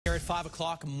at 5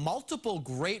 o'clock, multiple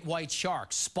great white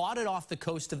sharks spotted off the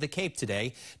coast of the Cape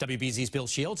today. WBZ's Bill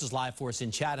Shields is live for us in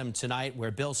Chatham tonight,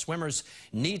 where Bill, swimmers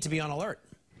need to be on alert.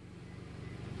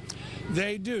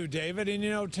 They do, David, and you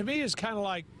know, to me it's kind of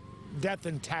like death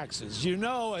and taxes. You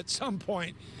know at some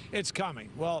point it's coming.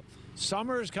 Well,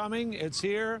 summer is coming, it's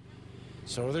here,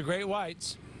 so are the great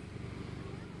whites.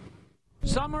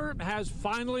 Summer has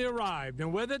finally arrived,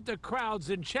 and with it the crowds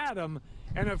in Chatham,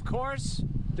 and of course,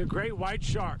 the great white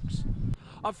sharks.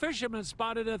 A fisherman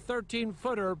spotted a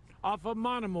 13-footer off of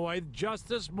Monomoy just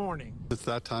this morning. It's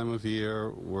that time of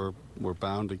year. We're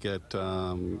bound to get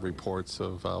reports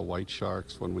of white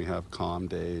sharks when we have calm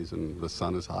days and the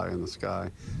sun is high in the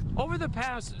sky. Over the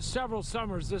past several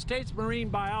summers, the state's marine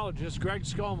biologist, Greg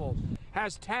Skomal,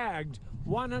 has tagged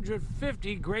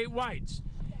 150 great whites,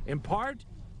 in part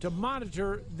to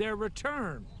monitor their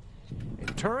return.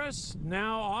 And tourists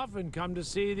now often come to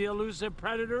see the elusive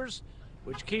predators,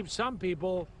 which keeps some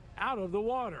people out of the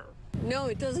water. No,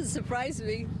 it doesn't surprise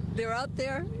me. They're out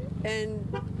there,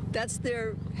 and that's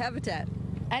their habitat.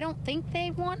 I don't think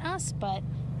they want us, but...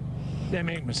 They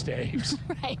make mistakes.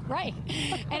 Right.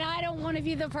 And I don't want to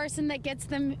be the person that gets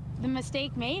the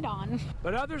mistake made on.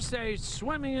 But others say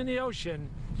swimming in the ocean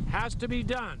has to be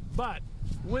done, but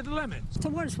with limits. The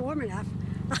water's warm enough.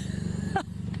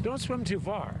 Don't swim too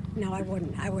far. No, I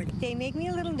wouldn't. They make me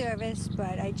a little nervous,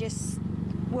 but I just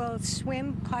will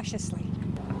swim cautiously.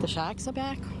 The sharks are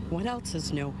back. What else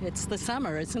is new? It's the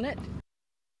summer, isn't it?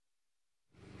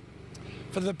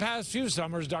 For the past few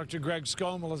summers, Dr. Greg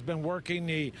Skomal has been working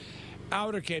the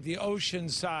outer Cape, the ocean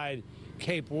side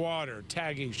Cape water,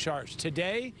 tagging sharks.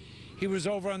 Today, he was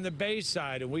over on the bay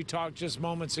side, and we talked just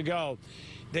moments ago.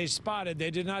 They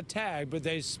did not tag, but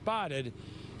they spotted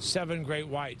 7 great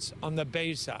whites on the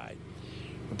bay side.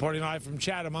 Reporting live from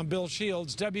Chatham, I'm Bill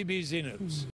Shields, WBZ News.